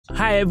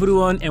Hi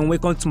everyone and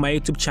welcome to my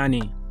YouTube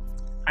channel.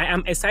 I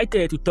am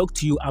excited to talk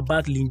to you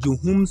about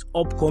Junho's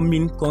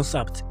upcoming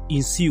concert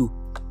in Seoul,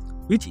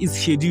 which is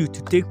scheduled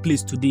to take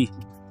place today.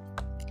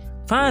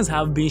 Fans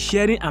have been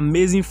sharing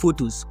amazing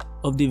photos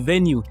of the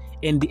venue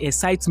and the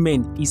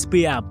excitement is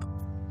pay up.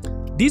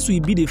 This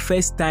will be the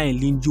first time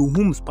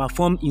Junho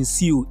performed in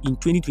Seoul in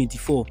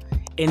 2024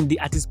 and the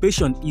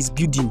anticipation is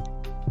building.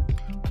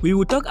 We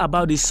will talk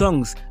about the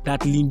songs that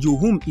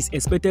Junho is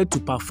expected to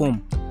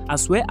perform,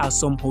 as well as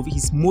some of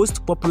his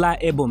most popular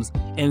albums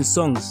and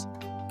songs.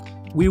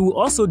 We will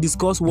also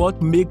discuss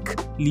what makes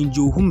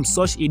Junho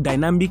such a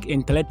dynamic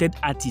and talented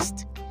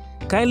artist.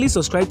 Kindly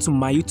subscribe to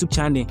my YouTube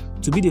channel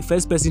to be the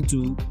first person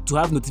to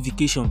have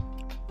notification.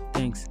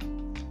 Thanks.